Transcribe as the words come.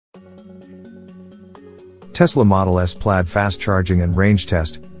Tesla Model S Plaid fast charging and range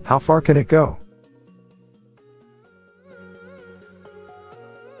test, how far can it go?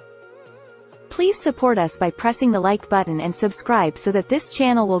 Please support us by pressing the like button and subscribe so that this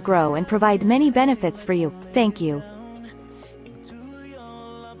channel will grow and provide many benefits for you. Thank you.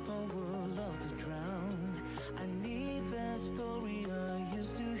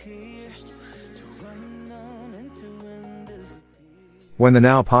 When the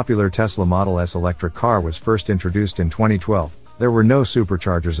now popular Tesla Model S electric car was first introduced in 2012, there were no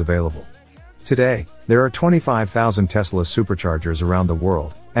superchargers available. Today, there are 25,000 Tesla Superchargers around the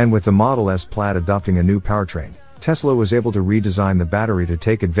world, and with the Model S Plaid adopting a new powertrain, Tesla was able to redesign the battery to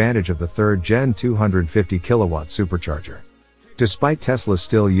take advantage of the third-gen 250 kilowatt supercharger. Despite Tesla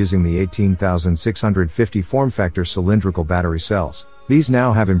still using the 18,650 form-factor cylindrical battery cells, these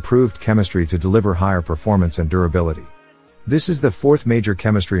now have improved chemistry to deliver higher performance and durability. This is the fourth major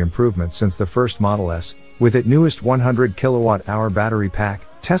chemistry improvement since the first Model S. With its newest 100 kilowatt-hour battery pack,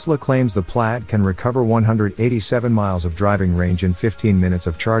 Tesla claims the Plaid can recover 187 miles of driving range in 15 minutes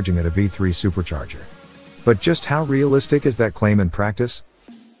of charging at a V3 Supercharger. But just how realistic is that claim in practice?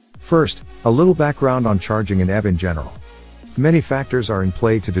 First, a little background on charging and EV in general. Many factors are in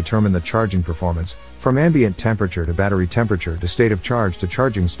play to determine the charging performance, from ambient temperature to battery temperature to state of charge to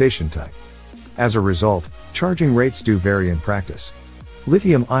charging station type. As a result, charging rates do vary in practice.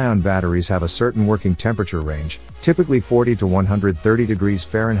 Lithium-ion batteries have a certain working temperature range, typically 40 to 130 degrees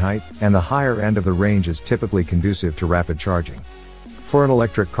Fahrenheit, and the higher end of the range is typically conducive to rapid charging. For an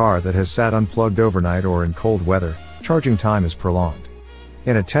electric car that has sat unplugged overnight or in cold weather, charging time is prolonged.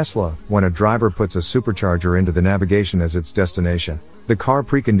 In a Tesla, when a driver puts a supercharger into the navigation as its destination, the car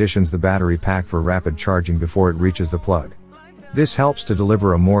preconditions the battery pack for rapid charging before it reaches the plug. This helps to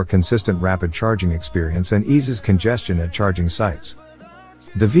deliver a more consistent rapid charging experience and eases congestion at charging sites.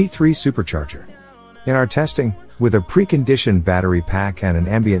 The V3 Supercharger. In our testing, with a preconditioned battery pack and an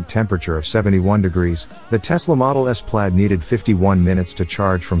ambient temperature of 71 degrees, the Tesla Model S Plaid needed 51 minutes to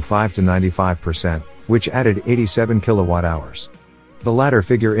charge from 5 to 95%, which added 87 kilowatt hours. The latter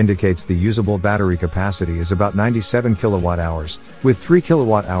figure indicates the usable battery capacity is about 97 kilowatt hours, with 3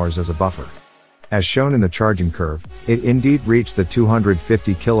 kilowatt hours as a buffer. As shown in the charging curve, it indeed reached the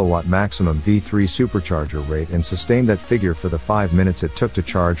 250 kilowatt maximum V3 supercharger rate and sustained that figure for the 5 minutes it took to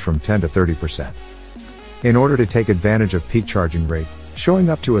charge from 10 to 30%. In order to take advantage of peak charging rate, showing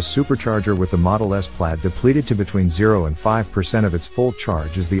up to a supercharger with the Model S Plaid depleted to between 0 and 5% of its full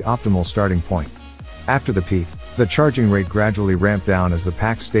charge is the optimal starting point. After the peak, the charging rate gradually ramped down as the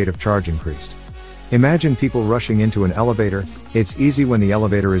pack's state of charge increased. Imagine people rushing into an elevator. It's easy when the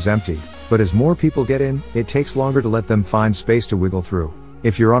elevator is empty, but as more people get in, it takes longer to let them find space to wiggle through.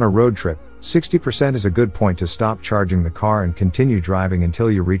 If you're on a road trip, 60% is a good point to stop charging the car and continue driving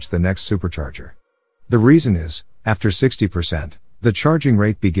until you reach the next supercharger. The reason is, after 60%, the charging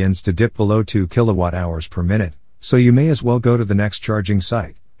rate begins to dip below 2 kilowatt hours per minute, so you may as well go to the next charging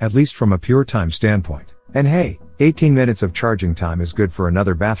site, at least from a pure time standpoint. And hey, 18 minutes of charging time is good for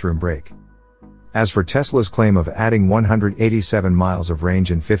another bathroom break. As for Tesla's claim of adding 187 miles of range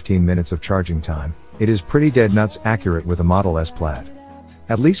in 15 minutes of charging time, it is pretty dead nuts accurate with a Model S Plaid.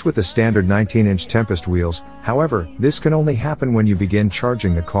 At least with the standard 19-inch Tempest wheels. However, this can only happen when you begin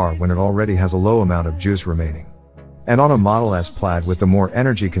charging the car when it already has a low amount of juice remaining. And on a Model S Plaid with the more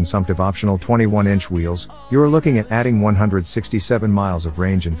energy-consumptive optional 21-inch wheels, you are looking at adding 167 miles of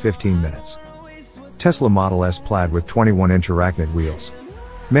range in 15 minutes. Tesla Model S Plaid with 21-inch arachnid wheels.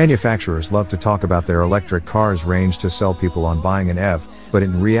 Manufacturers love to talk about their electric cars' range to sell people on buying an EV, but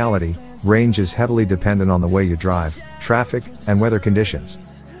in reality, range is heavily dependent on the way you drive, traffic, and weather conditions.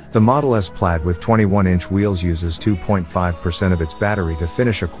 The Model S Plaid with 21-inch wheels uses 2.5% of its battery to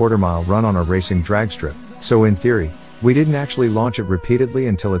finish a quarter-mile run on a racing drag strip, so in theory, we didn't actually launch it repeatedly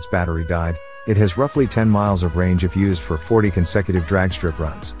until its battery died. It has roughly 10 miles of range if used for 40 consecutive drag strip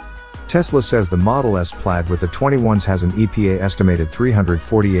runs. Tesla says the Model S Plaid with the 21s has an EPA estimated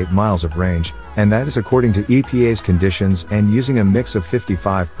 348 miles of range, and that is according to EPA's conditions and using a mix of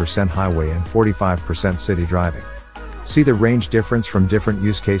 55% highway and 45% city driving. See the range difference from different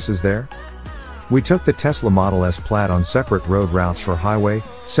use cases there? We took the Tesla Model S Plaid on separate road routes for highway,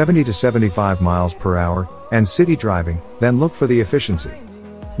 70 to 75 miles per hour, and city driving, then looked for the efficiency.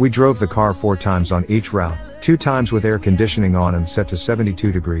 We drove the car 4 times on each route, 2 times with air conditioning on and set to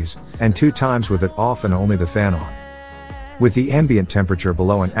 72 degrees, and 2 times with it off and only the fan on. With the ambient temperature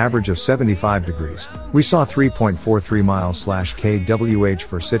below an average of 75 degrees, we saw 3.43 miles/kWh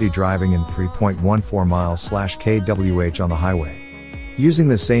for city driving and 3.14 miles/kWh on the highway. Using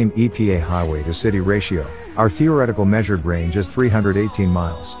the same EPA highway to city ratio, our theoretical measured range is 318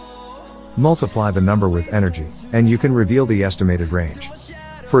 miles. Multiply the number with energy, and you can reveal the estimated range.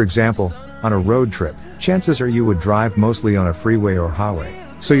 For example, on a road trip, chances are you would drive mostly on a freeway or highway,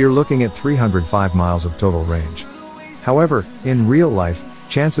 so you're looking at 305 miles of total range. However, in real life,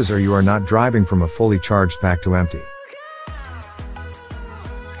 chances are you are not driving from a fully charged pack to empty.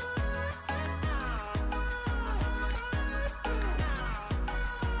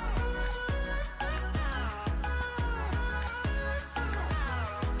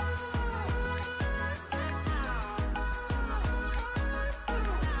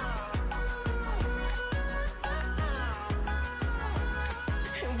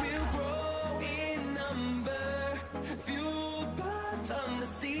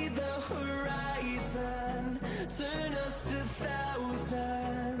 Turn us to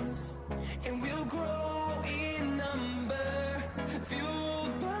thousands, and we'll grow in number,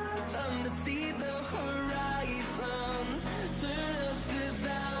 fueled by them to see the horizon. Turn us to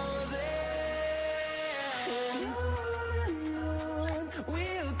thousands, and on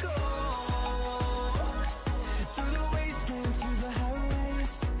we'll go, through the wastelands, through the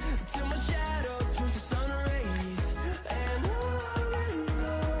highways, till my shadow turns to sun rays, and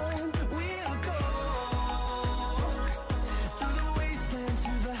on we'll go.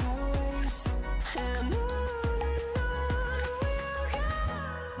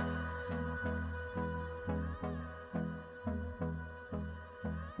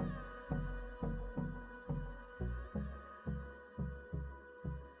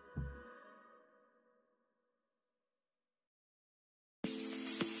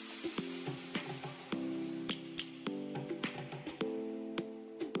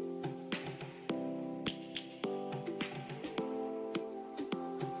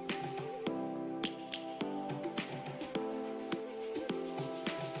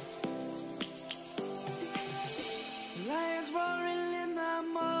 Lions roaring in the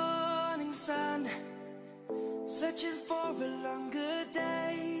morning sun, searching for a longer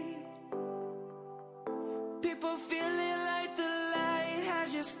day. People feeling like the light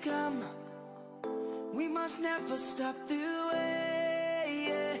has just come. We must never stop the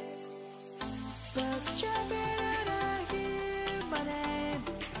way. Birds chirping and I hear my name,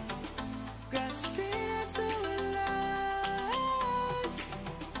 grasping into life.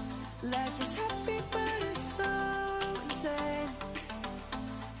 Life is happy but it's so insane.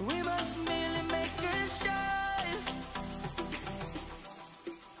 We must merely make a start.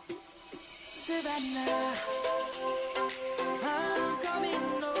 Savannah, I'm coming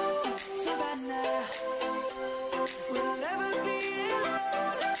home. Savannah, we'll never be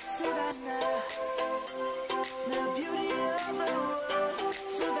alone. Savannah, the beauty of the world.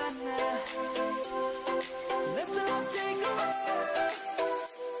 Savannah, let's all take a walk.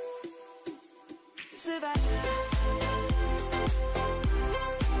 Savannah.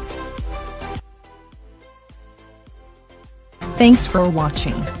 Thanks for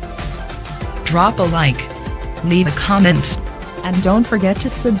watching. Drop a like, leave a comment, and don't forget to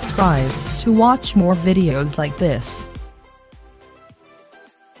subscribe to watch more videos like this.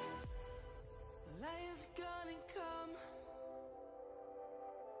 Light is gonna come.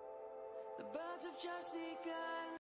 The birds have just begun.